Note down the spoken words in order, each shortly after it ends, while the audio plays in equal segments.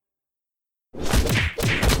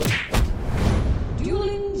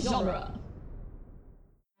genre.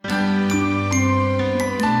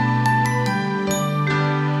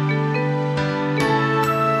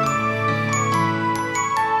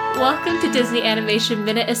 Welcome to Disney Animation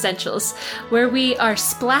Minute Essentials, where we are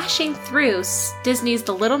splashing through Disney's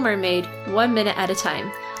The Little Mermaid 1 minute at a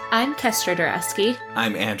time. I'm Kestra Dorowski.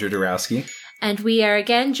 I'm Andrew Dorowski. And we are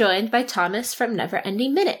again joined by Thomas from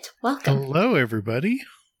Neverending Minute. Welcome. Hello, everybody.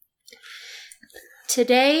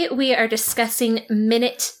 Today we are discussing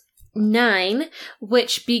Minute 9,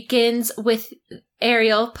 which begins with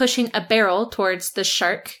Ariel pushing a barrel towards the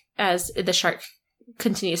shark as the shark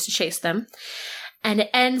continues to chase them. And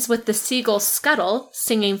it ends with the seagull Scuttle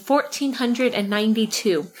singing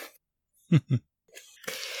 1492.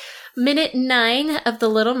 Minute 9 of The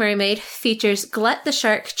Little Mermaid features Glut the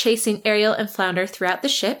shark chasing Ariel and Flounder throughout the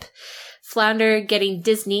ship. Flounder getting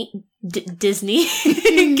Disney,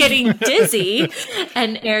 getting dizzy,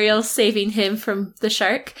 and Ariel saving him from the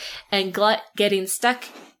shark, and Glut getting stuck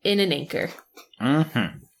in an anchor.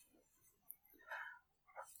 Mm-hmm.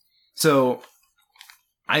 So,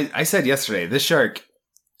 I said yesterday, this shark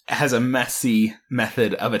has a messy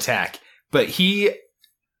method of attack, but he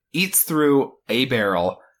eats through a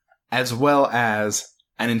barrel as well as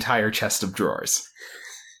an entire chest of drawers.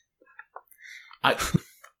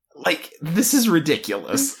 This is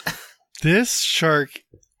ridiculous. This shark,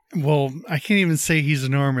 well, I can't even say he's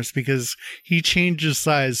enormous because he changes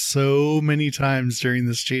size so many times during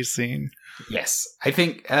this chase scene. Yes, I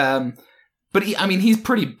think, but he's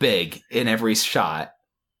pretty big in every shot.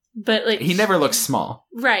 But he never looks small.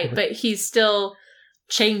 Right, but he still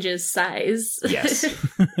changes size. Yes.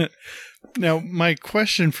 Now, my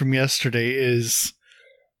question from yesterday is,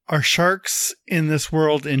 are sharks in this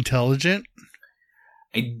world intelligent?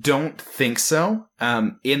 I don't think so.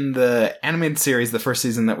 In the animated series, the first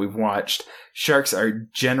season that we've watched, sharks are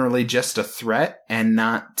generally just a threat and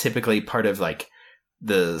not typically part of,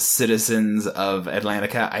 the citizens of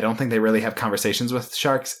Atlantica. I don't think they really have conversations with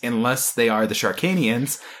sharks unless they are the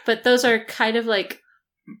Sharkanians. But those are kind of like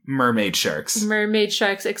mermaid sharks. Mermaid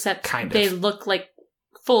sharks, except they look like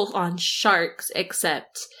full-on sharks,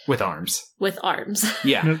 except with arms.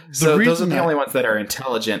 Yeah. No, so those are the only ones that are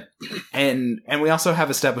intelligent. And we also have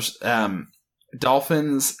established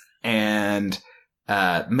dolphins and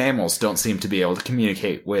mammals don't seem to be able to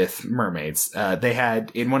communicate with mermaids. They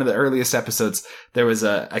had, in one of the earliest episodes, there was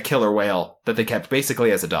a killer whale that they kept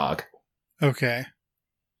basically as a dog. Okay.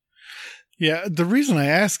 Yeah, the reason I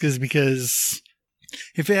ask is because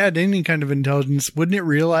if it had any kind of intelligence, wouldn't it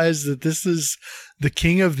realize that this is the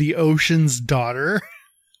king of the ocean's daughter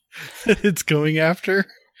that it's going after?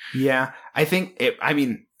 Yeah, I think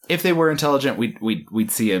if they were intelligent,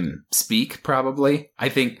 we'd see him speak, probably. I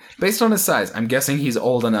think, based on his size, I'm guessing he's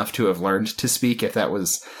old enough to have learned to speak, if that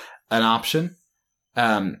was an option.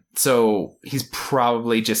 So he's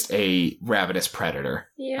probably just a ravenous predator.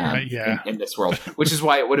 Yeah. In this world, which is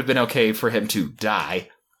why it would have been okay for him to die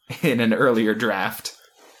in an earlier draft.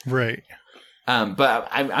 Right. But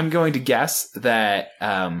I'm going to guess that,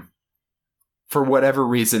 for whatever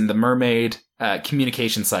reason, the mermaid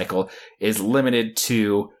communication cycle is limited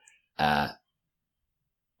to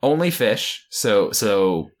only fish.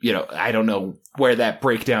 So I don't know where that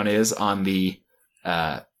breakdown is on the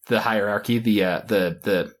hierarchy,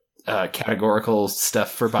 the categorical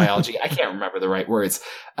stuff for biology. I can't remember the right words.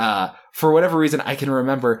 For whatever reason, I can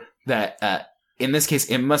remember that in this case,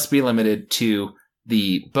 it must be limited to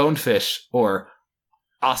the bonefish or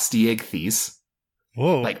osteichthyes.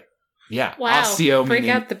 Whoa. Yeah. Wow. Osteo bring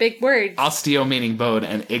out the big words. Osteo meaning bone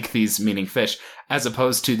and ichthyes meaning fish, as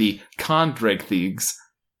opposed to the chondrichthyes,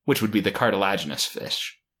 which would be the cartilaginous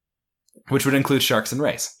fish, which would include sharks and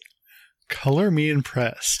rays. Color me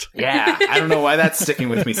impressed. Yeah, I don't know why that's sticking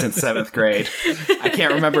with me since 7th grade. I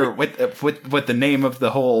can't remember what the name of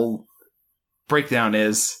the whole breakdown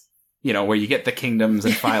is, where you get the kingdoms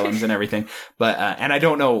and phylums and everything. But and I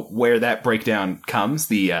don't know where that breakdown comes,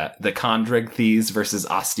 the chondrichthyes versus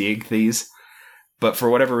osteichthyes. But for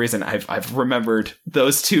whatever reason, I've remembered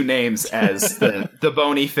those two names as the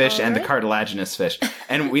bony fish and the cartilaginous fish.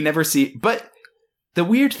 And we never see. But the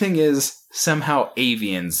weird thing is, somehow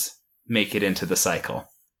avians make it into the cycle.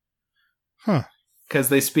 Huh. Because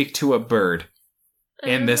they speak to a bird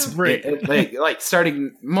in this, right.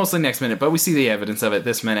 Starting mostly next minute, but we see the evidence of it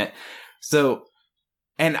this minute. So,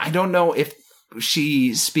 and I don't know if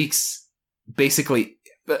she speaks basically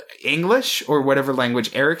English or whatever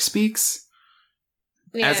language Eric speaks.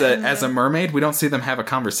 Yeah. As a mermaid. We don't see them have a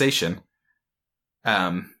conversation.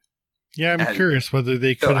 I'm curious whether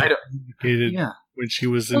they could have communicated when she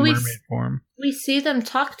was in mermaid form. We see them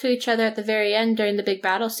talk to each other at the very end during the big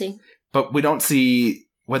battle scene. But we don't see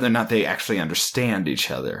whether or not they actually understand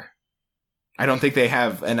each other. I don't think they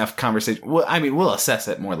have enough conversation. Well, I mean, we'll assess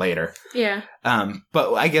it more later. Yeah.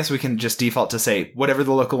 But I guess we can just default to say whatever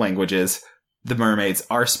the local language is, the mermaids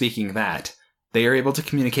are speaking that. They are able to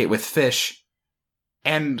communicate with fish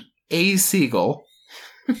and a seagull.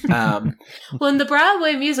 Well, in the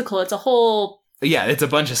Broadway musical, it's a whole Yeah, it's a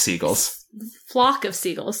bunch of seagulls. flock of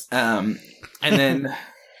seagulls. And then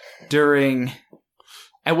during,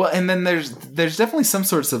 and then there's definitely some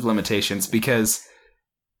sorts of limitations because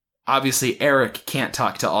obviously Eric can't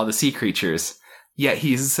talk to all the sea creatures, yet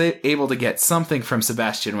he's able to get something from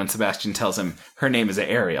Sebastian when Sebastian tells him her name is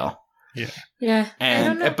Ariel. Yeah.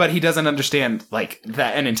 But he doesn't understand like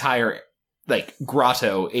that an entire like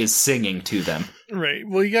grotto is singing to them. Right.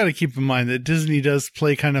 Well, you got to keep in mind that Disney does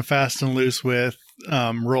play kind of fast and loose with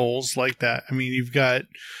roles like that. I mean, you've got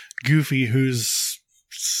Goofy, who's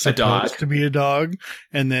A dog. supposed to be a dog,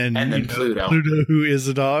 and then Pluto. Pluto, who is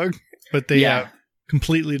a dog, but they Yeah. have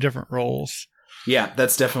completely different roles. Yeah,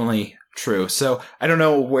 that's definitely true. So I don't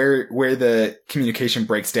know where the communication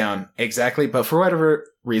breaks down exactly, but for whatever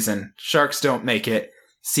reason, sharks don't make it.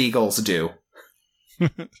 Seagulls do.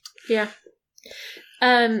 Yeah.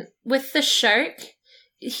 With the shark,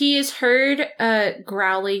 he is heard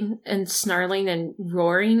growling and snarling and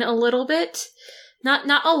roaring a little bit.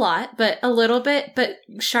 Not a lot, but a little bit. But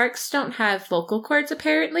sharks don't have vocal cords,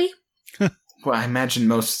 apparently. Well, I imagine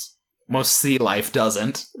most sea life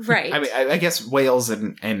doesn't. Right. I mean, I guess whales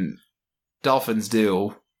and dolphins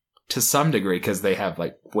do to some degree because they have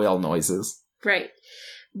like whale noises. Right.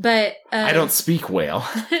 But I don't speak whale.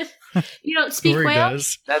 You don't speak Dory whale?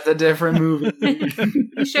 does. That's a different movie.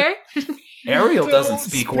 You sure? Ariel doesn't Don't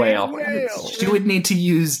speak speak whale. whale. She would need to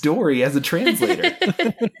use Dory as a translator.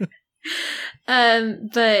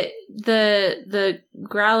 But the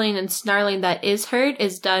growling and snarling that is heard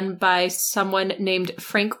is done by someone named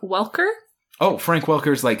Frank Welker. Oh, Frank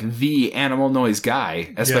Welker's like the animal noise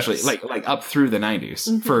guy, especially Yes. like up through the 90s.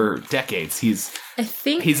 Mhm. For decades. He's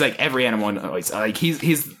like every animal noise. Like he's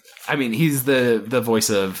the voice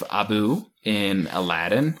of Abu in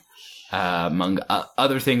Aladdin, among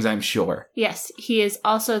other things, I'm sure. Yes, he is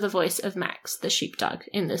also the voice of Max, the sheepdog,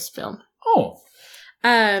 in this film. Oh,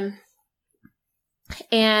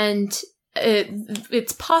 And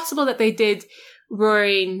it's possible that they did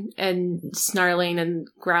roaring and snarling and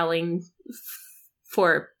growling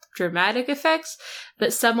for dramatic effects,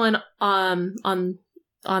 but someone online,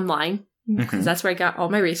 because that's where I got all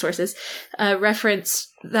my resources, referenced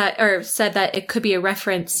that, or said that it could be a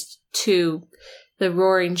reference to the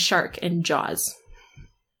roaring shark in Jaws.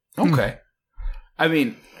 okay. I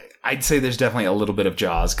mean, I'd say there's definitely a little bit of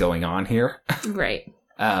Jaws going on here. Right.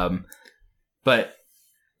 But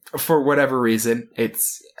for whatever reason,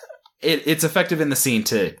 it's effective in the scene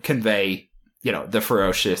to convey, the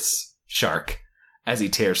ferocious shark as he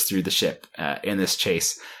tears through the ship in this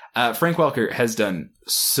chase. Frank Welker has done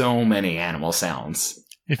so many animal sounds.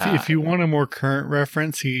 If you want a more current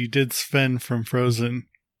reference, he did Sven from Frozen.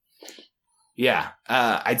 Yeah,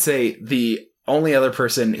 I'd say the only other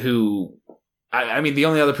person who, the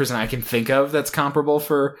only other person I can think of that's comparable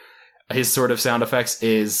for his sort of sound effects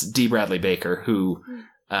is D. Bradley Baker, who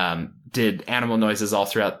did animal noises all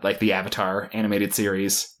throughout like the Avatar animated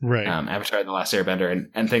series, Right. Avatar: The Last Airbender,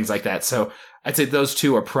 and things like that. So I'd say those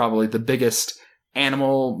two are probably the biggest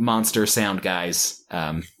animal monster sound guys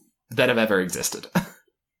that have ever existed.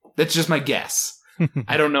 That's just my guess.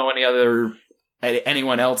 I don't know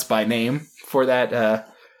anyone else by name for that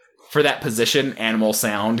position, animal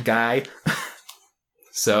sound guy.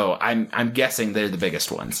 So I'm guessing they're the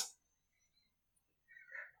biggest ones.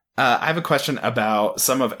 I have a question about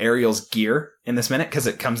some of Ariel's gear in this minute because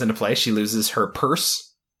it comes into play. She loses her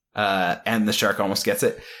purse, and the shark almost gets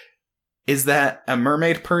it. Is that a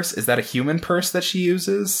mermaid purse? Is that a human purse that she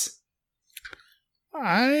uses?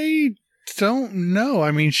 I don't know.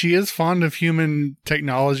 I mean, she is fond of human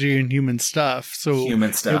technology and human stuff, so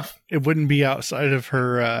Human stuff. it wouldn't be outside of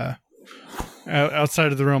her,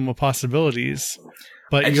 outside of the realm of possibilities.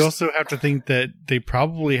 But you also have to think that they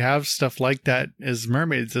probably have stuff like that as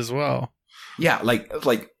mermaids as well. Yeah, like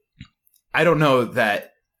I don't know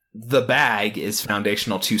that the bag is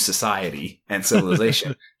foundational to society and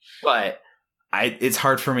civilization, but it's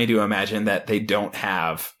hard for me to imagine that they don't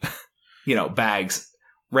have, bags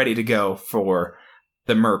ready to go for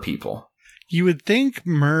the mer people. You would think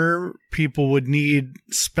mer people would need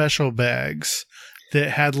special bags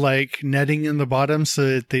that had like netting in the bottom so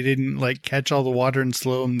that they didn't like catch all the water and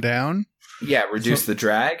slow them down. Yeah, reduce the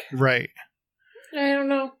drag. Right. I don't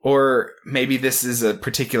know. Or maybe this is a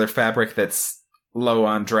particular fabric that's low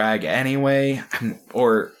on drag anyway.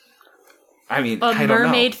 Or I mean, A I don't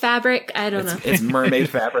mermaid know. fabric? I don't know. It's mermaid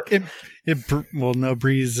fabric. Well, no,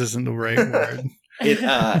 breeze isn't the right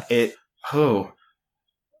word.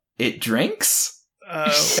 It drinks? Oh.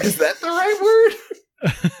 Is that the right word?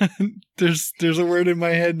 There's a word in my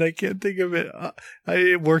head and I can't think of it.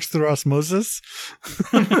 It works through osmosis.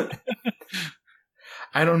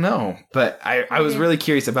 I don't know, but I was really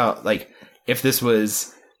curious about like if this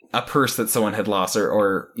was a purse that someone had lost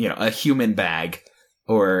or you know, a human bag,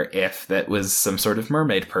 or if that was some sort of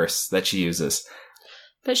mermaid purse that she uses.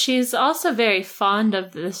 But she's also very fond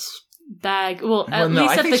of this bag. Well, at no,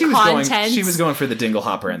 least I of think the contents. she was going for the dingle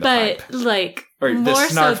hopper and the but pipe. like Or the more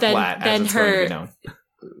so snarf than flat, as it's going to her. be known.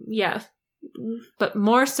 Yeah, but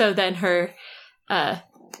more so than her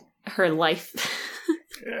life.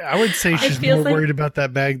 I would say she's feels more like- worried about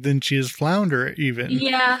that bag than she is Flounder, even.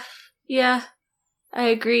 Yeah, I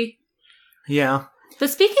agree. Yeah. But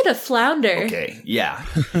speaking of Flounder, Okay, yeah.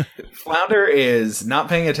 Flounder is not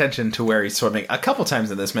paying attention to where he's swimming a couple times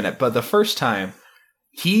in this minute, but the first time,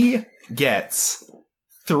 he gets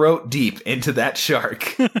throat deep into that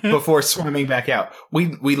shark before swimming back out.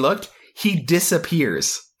 We looked, he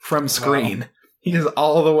disappears from screen. Wow. He is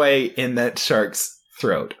all the way in that shark's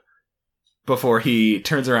throat before he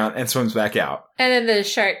turns around and swims back out. And then the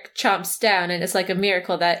shark chomps down, and it's like a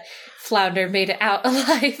miracle that Flounder made it out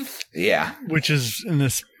alive. Yeah. Which is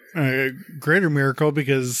a greater miracle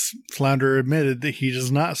because Flounder admitted that he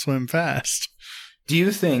does not swim fast. Do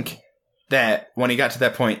you think that when he got to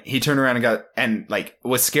that point, he turned around and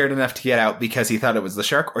was scared enough to get out because he thought it was the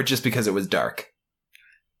shark, or just because it was dark?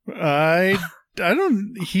 I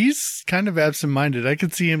don't. He's kind of absent-minded. I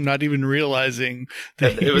could see him not even realizing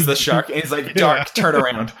that it was the shark. And he's like, dark, turn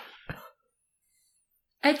around.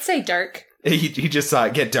 I'd say dark. He just saw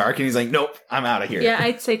it get dark, and he's like, nope, I'm out of here. Yeah,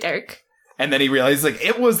 I'd say dark. And then he realized, like,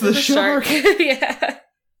 it was the shark. Yeah.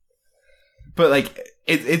 But, like,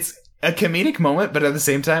 it's a comedic moment, but at the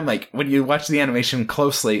same time, like, when you watch the animation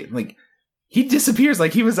closely, like, he disappears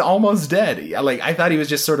like he was almost dead. Like, I thought he was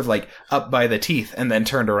just sort of, like, up by the teeth and then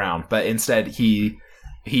turned around. But instead, he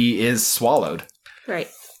is swallowed. Right.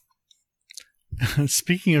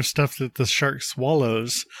 Speaking of stuff that the shark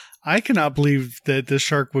swallows, I cannot believe that this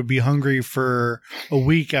shark would be hungry for a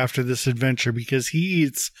week after this adventure because he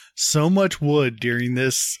eats so much wood during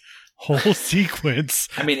this whole sequence.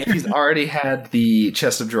 I mean, if he's already had the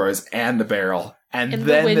chest of drawers and the barrel, and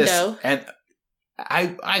then the window.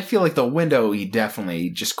 I feel like the window he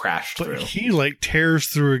definitely just crashed But through. he tears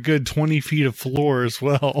through a good 20 feet of floor as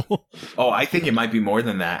well. Oh, I think it might be more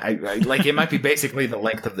than that. I like it might be basically the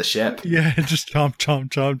length of the ship. Yeah, just chomp, chomp,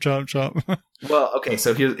 chomp, chomp, chomp. Well, okay,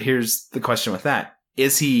 so here's the question with that.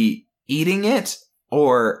 Is he eating it?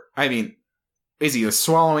 Or, I mean, is he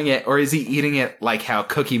swallowing it? Or is he eating it like how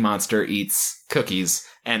Cookie Monster eats cookies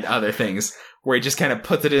and other things, where he just kind of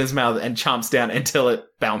puts it in his mouth and chomps down until it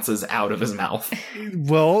bounces out of his mouth?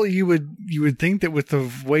 Well, you would think that with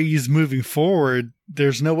the way he's moving forward,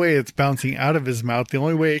 there's no way it's bouncing out of his mouth. The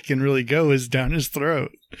only way it can really go is down his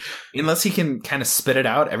throat. Unless he can kind of spit it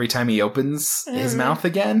out every time he opens his mouth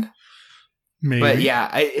again. Maybe. But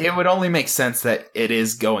yeah, it would only make sense that it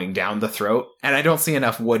is going down the throat. And I don't see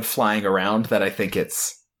enough wood flying around that I think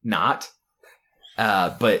it's not.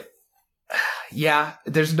 But yeah,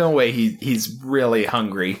 there's no way he's really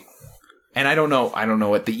hungry. And I don't know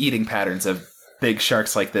what the eating patterns of big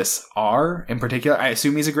sharks like this are in particular. I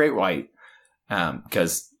assume he's a great white,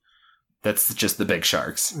 because that's just the big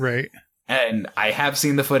sharks. Right. And I have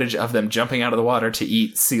seen the footage of them jumping out of the water to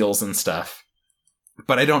eat seals and stuff.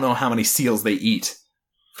 But I don't know how many seals they eat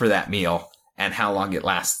for that meal and how long it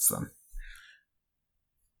lasts them.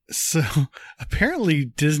 So apparently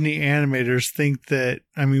Disney animators think that,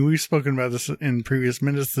 I mean, we've spoken about this in previous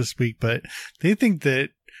minutes this week, but they think that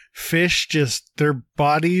fish their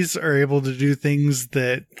bodies are able to do things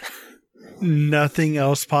that nothing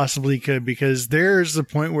else possibly could, because there's a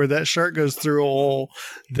point where that shark goes through a hole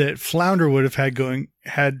that Flounder would have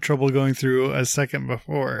had trouble going through a second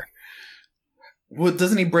before. Well,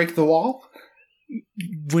 doesn't he break the wall?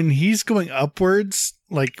 When he's going upwards,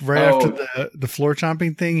 like after the floor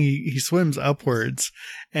chomping thing, he swims upwards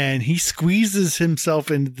and he squeezes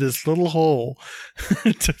himself into this little hole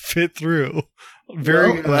to fit through.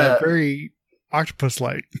 Very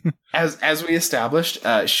octopus-like. As we established,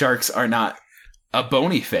 sharks are not a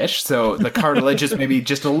bony fish, so the cartilage is maybe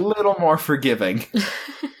just a little more forgiving.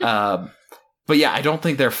 But yeah, I don't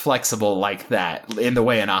think they're flexible like that in the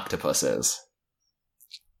way an octopus is.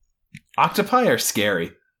 Octopi are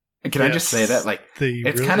scary. Can I just say that? Like,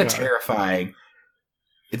 it's really kind of terrifying.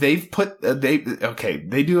 They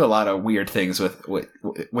do a lot of weird things with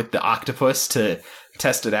the octopus to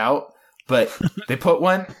test it out, but they put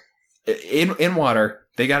one in water.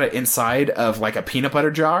 They got it inside of like a peanut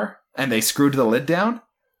butter jar, and they screwed the lid down,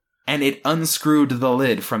 and it unscrewed the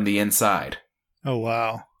lid from the inside. Oh,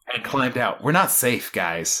 wow. And climbed out. We're not safe,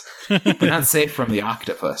 guys. We're not safe from the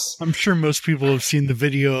octopus. I'm sure most people have seen the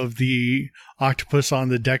video of the octopus on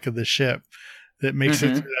the deck of the ship that makes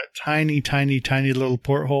it through that tiny, tiny, tiny little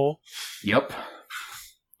porthole. Yep.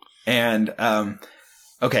 And,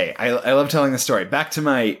 okay, I love telling the story. Back to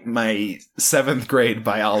my 7th grade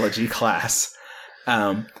biology class.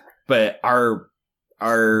 But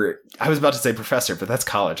I was about to say professor, but that's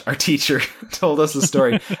college. Our teacher told us a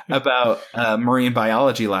story about a marine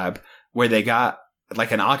biology lab where they got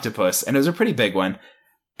like an octopus, and it was a pretty big one,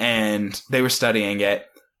 and they were studying it.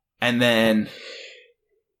 And then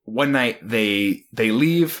one night they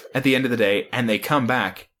leave at the end of the day, and they come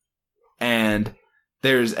back, and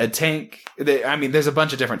there's a tank. There's a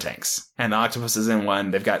bunch of different tanks, and the octopus is in one.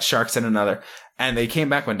 They've got sharks in another, and they came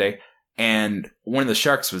back one day, and one of the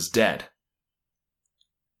sharks was dead.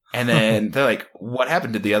 And then they're like, what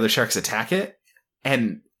happened? Did the other sharks attack it?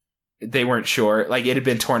 And they weren't sure. Like, it had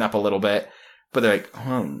been torn up a little bit. But they're like,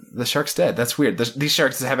 oh, the shark's dead. That's weird. These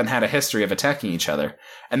sharks haven't had a history of attacking each other.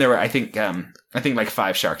 And there were, I think like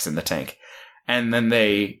 5 sharks in the tank. And then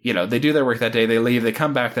they do their work that day. They leave. They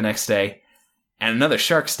come back the next day. And another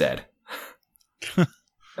shark's dead.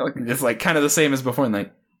 It's like kind of the same as before. And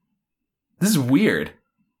like, this is weird.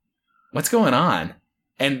 What's going on?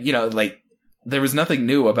 And, there was nothing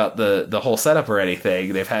new about the whole setup or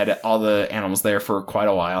anything. They've had all the animals there for quite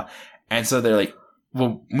a while. And so they're like,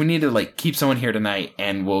 well, we need to keep someone here tonight,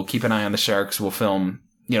 and we'll keep an eye on the sharks. We'll film,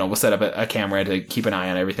 we'll set up a camera to keep an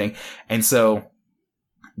eye on everything. And so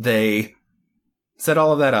they set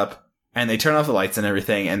all of that up, and they turn off the lights and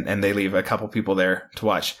everything, and they leave a couple people there to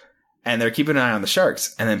watch. And they're keeping an eye on the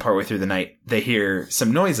sharks. And then partway through the night, they hear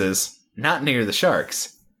some noises, not near the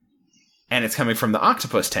sharks. And it's coming from the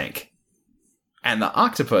octopus tank. And the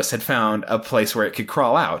octopus had found a place where it could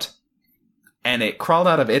crawl out. And it crawled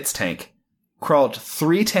out of its tank, crawled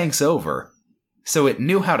 3 tanks over, so it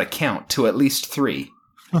knew how to count to at least 3.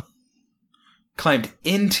 Climbed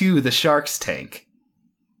into the shark's tank,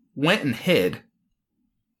 went and hid,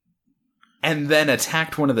 and then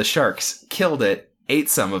attacked one of the sharks, killed it, ate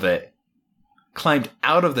some of it, climbed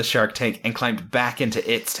out of the shark tank, and climbed back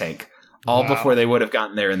into its tank, all before they would have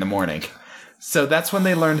gotten there in the morning. So that's when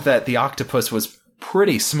they learned that the octopus was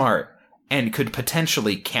pretty smart and could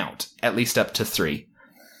potentially count at least up to 3.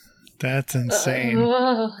 That's insane.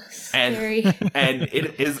 Whoa, scary. And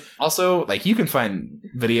it is also, you can find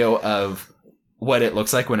video of what it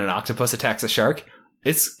looks like when an octopus attacks a shark.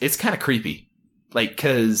 It's kind of creepy.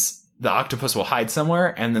 Because the octopus will hide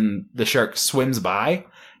somewhere, and then the shark swims by,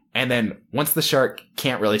 and then once the shark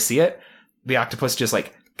can't really see it, the octopus just,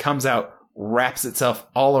 comes out, wraps itself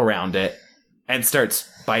all around it, and starts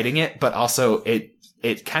biting it, but also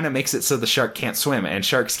it kind of makes it so the shark can't swim, and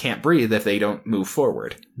sharks can't breathe if they don't move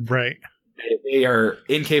forward. Right. They are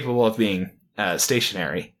incapable of being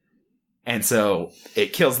stationary. And so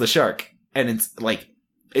it kills the shark. And it's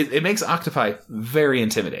it makes octopi very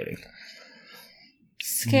intimidating.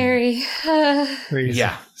 Scary. Crazy.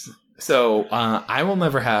 Yeah. So I will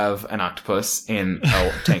never have an octopus in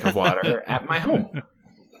a tank of water at my home.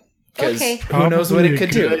 Because who knows what it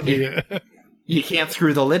could do. You can't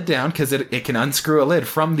screw the lid down because it can unscrew a lid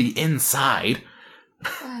from the inside.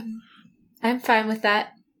 I'm fine with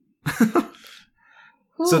that.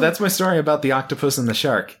 So that's my story about the octopus and the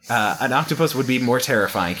shark. An octopus would be more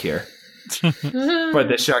terrifying here. But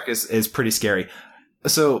the shark is pretty scary.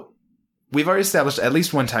 So we've already established at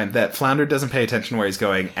least one time that Flounder doesn't pay attention where he's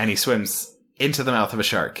going, and he swims into the mouth of a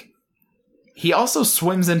shark. He also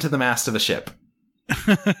swims into the mast of a ship.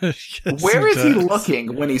 Yes, Where is he does.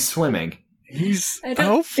 looking when he's swimming? He's I don't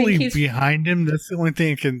hopefully think he's- behind him. That's the only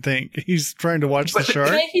thing I can think. He's trying to watch the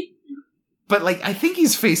shark. But I think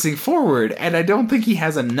he's facing forward, and I don't think he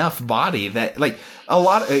has enough body that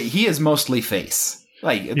he is mostly face.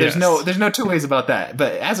 There's no two ways about that.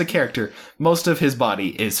 But as a character, most of his body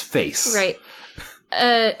is face. Right.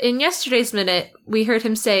 In yesterday's minute, we heard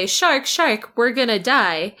him say, "Shark, shark, we're gonna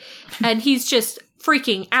die," and he's just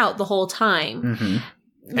freaking out the whole time. Mm-hmm.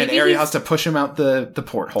 And Maybe Ariel he's- has to push him out the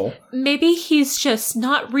porthole. Maybe he's just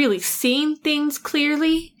not really seeing things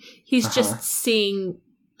clearly. He's just seeing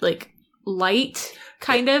light,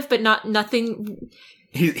 kind of, but nothing.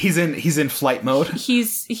 He's in flight mode.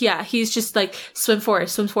 He's just swim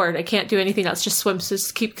forward. I can't do anything else. Just swim.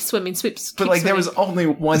 Just keep swimming. But there was only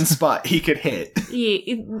one spot he could hit.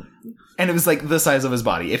 Yeah, And it was the size of his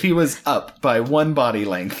body. If he was up by one body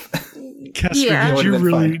length. Kester, Yeah.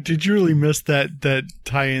 did you really miss that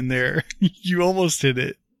tie in there? You almost hit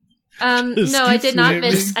it. Just No, I keep did not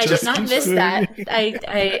swimming. miss. I did Just not keep miss that. swimming.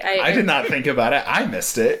 I did not think about it. I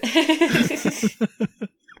missed it.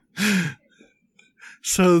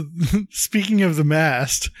 So, speaking of the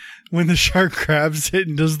mast, when the shark grabs it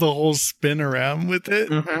and does the whole spin around with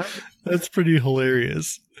it, that's pretty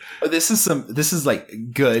hilarious. This is like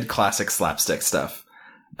good classic slapstick stuff.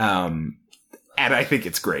 And I think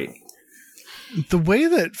it's great. The way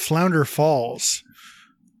that Flounder falls,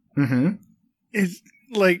 it's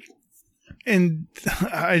like, and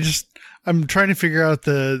I'm trying to figure out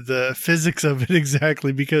the physics of it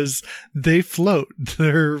exactly, because they float,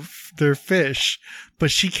 they're fish, but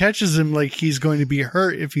she catches him like he's going to be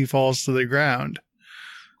hurt if he falls to the ground.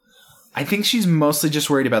 I think she's mostly just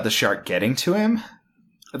worried about the shark getting to him.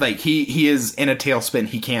 Like he is in a tailspin,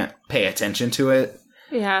 he can't pay attention to it.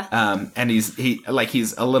 Yeah. And he's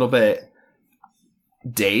a little bit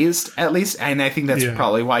dazed, at least, and I think that's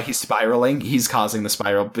probably why he's spiraling. He's causing the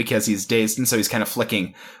spiral because he's dazed, and so he's kind of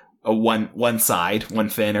flicking one side, one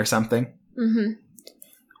fin or something. Mm-hmm.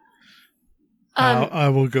 I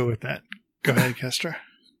will go with that. Go ahead, Kester.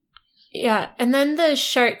 Yeah, and then the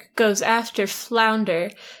shark goes after Flounder.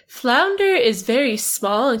 Flounder is very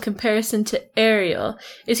small in comparison to Ariel.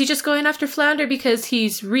 Is he just going after Flounder because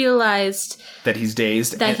he's realized that he's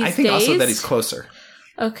dazed? That and he's I think also dazed? that he's closer.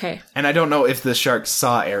 Okay. And I don't know if the shark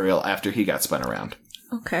saw Ariel after he got spun around.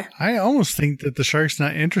 Okay. I almost think that the shark's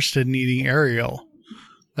not interested in eating Ariel.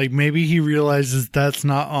 Like, maybe he realizes that's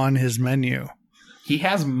not on his menu. He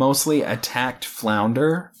has mostly attacked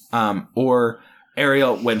Flounder, or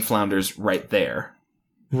Ariel when Flounder's right there.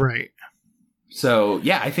 Right. So,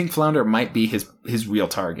 yeah, I think Flounder might be his real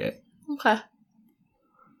target. Okay.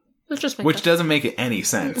 Which doesn't make any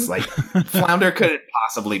sense. Like, Flounder couldn't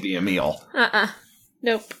possibly be a meal.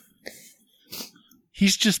 Nope.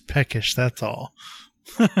 He's just peckish, that's all.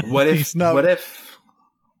 What if He's not- what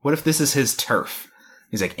if this is his turf?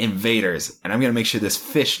 He's like, invaders, and I'm gonna make sure this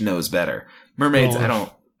fish knows better. Mermaids,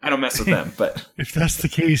 Oh. I don't mess with them, but If that's the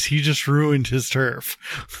case, he just ruined his turf.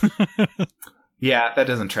 yeah, that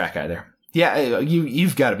doesn't track either. Yeah,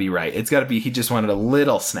 you've got to be right. It's got to be he just wanted a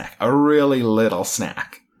little snack, a really little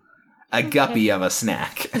snack, a guppy of a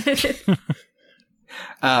snack.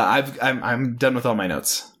 I'm done with all my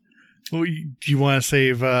notes. Well, do you want to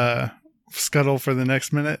save Scuttle for the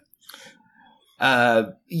next minute?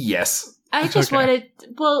 Yes. I just Okay. wanted.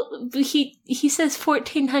 Well, he says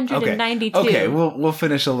 1492. Okay, we'll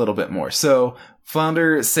finish a little bit more. So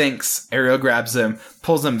Flounder sinks, Ariel grabs him,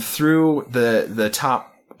 pulls him through the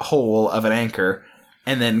top hole of an anchor,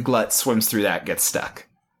 and then Glut swims through that, gets stuck.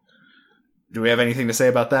 Do we have anything to say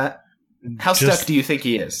about that? How stuck do you think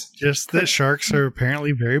he is? Just that sharks are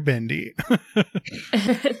apparently very bendy.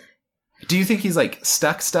 Do you think he's like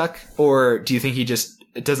stuck, or do you think he just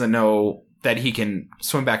doesn't know that he can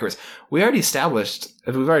swim backwards? We've already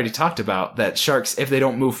talked about that sharks, if they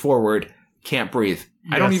don't move forward, can't breathe.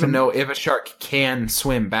 I don't even know if a shark can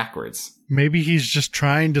swim backwards. Maybe he's just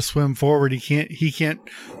trying to swim forward. He can't.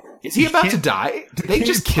 Is he about to die? Did they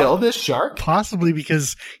just kill this shark? Possibly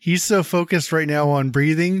because he's so focused right now on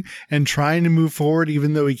breathing and trying to move forward,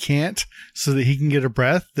 even though he can't, so that he can get a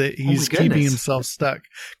breath, that he's keeping himself stuck.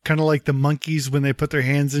 Kind of like the monkeys when they put their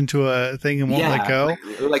hands into a thing and won't let go.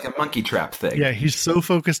 Like a monkey trap thing. Yeah, he's so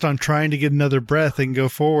focused on trying to get another breath and go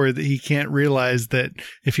forward that he can't realize that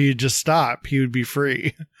if he would just stop, he would be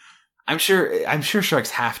free. I'm sure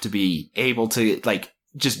sharks have to be able to like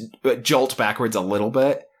just jolt backwards a little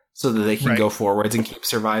bit so that they can go forwards and keep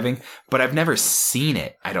surviving. But I've never seen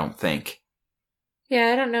it, I don't think. Yeah,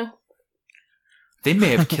 I don't know. They may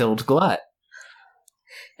have killed Glut.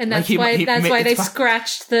 And that's why they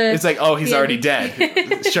scratched the... It's like, oh, he's already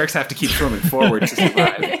dead. Sharks have to keep swimming forward to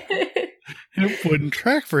survive. It wouldn't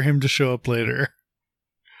track for him to show up later.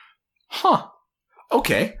 Huh.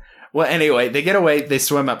 Okay. Well, anyway, they get away. They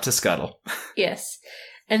swim up to Scuttle. Yes.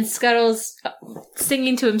 And Scuttle's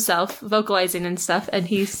singing to himself, vocalizing and stuff, and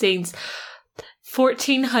he sings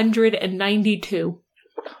 1492.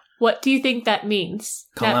 What do you think that means?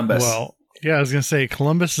 Columbus. Well, yeah, I was going to say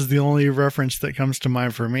Columbus is the only reference that comes to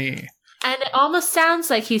mind for me. And it almost sounds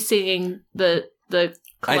like he's singing the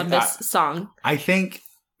Columbus song. I think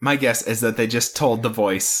my guess is that they just told the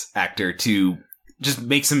voice actor to just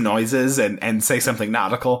make some noises and say something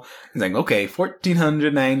nautical. He's like, okay,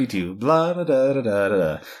 1492, blah, da, da, da, da,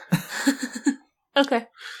 da. Okay.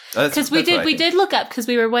 Because we did look up, because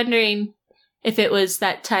we were wondering if it was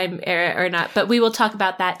that time era or not, but we will talk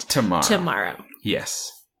about that tomorrow.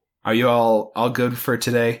 Yes. Are you all good for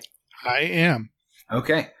today? I am.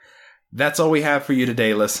 Okay. That's all we have for you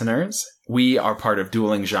today, listeners. We are part of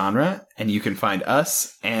Dueling Genre, and you can find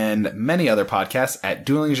us and many other podcasts at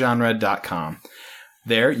duelinggenre.com.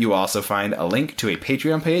 There, you will also find a link to a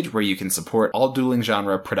Patreon page where you can support all Dueling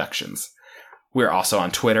Genre productions. We're also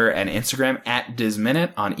on Twitter and Instagram at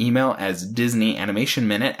DisMinute, on email as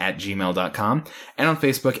DisneyAnimationMinute@gmail.com, and on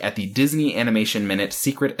Facebook at the Disney Animation Minute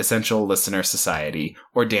Secret Essential Listener Society,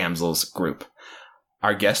 or Damsels group.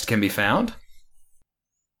 Our guest can be found...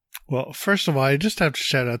 Well, first of all, I just have to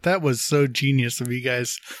shout out, that was so genius of you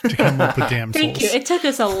guys to come up with Damsels. Thank you. It took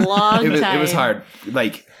us a long time. It was hard.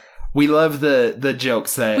 Like, we love the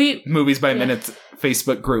jokes that Movies by Minutes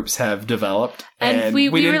Facebook groups have developed. And we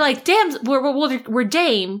were like, we're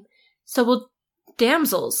Dame, so we'll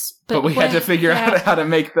damsels. But we had to figure out how to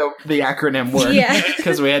make the acronym work. Yeah.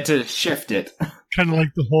 Because we had to shift it. Kind of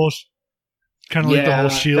like the whole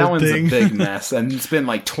shield that one's thing. A big mess. And it's been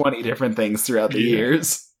like 20 different things throughout the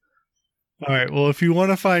years. All right. Well, if you want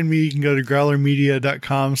to find me, you can go to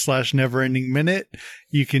growlermedia.com/neverendingminute.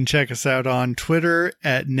 You can check us out on Twitter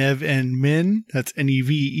at NevEndMin. That's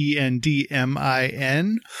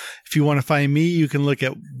NEVENDMIN. If you want to find me, you can look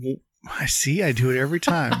at... I do it every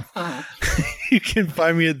time. You can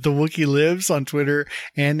find me at The Wookiee Lives on Twitter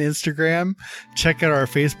and Instagram. Check out our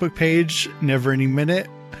Facebook page, Never Ending Minute.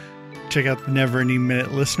 Check out the Never Ending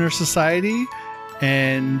Minute Listener Society.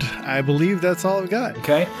 And I believe that's all I've got.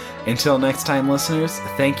 Okay. Until next time, listeners,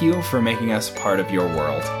 thank you for making us part of your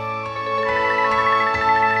world.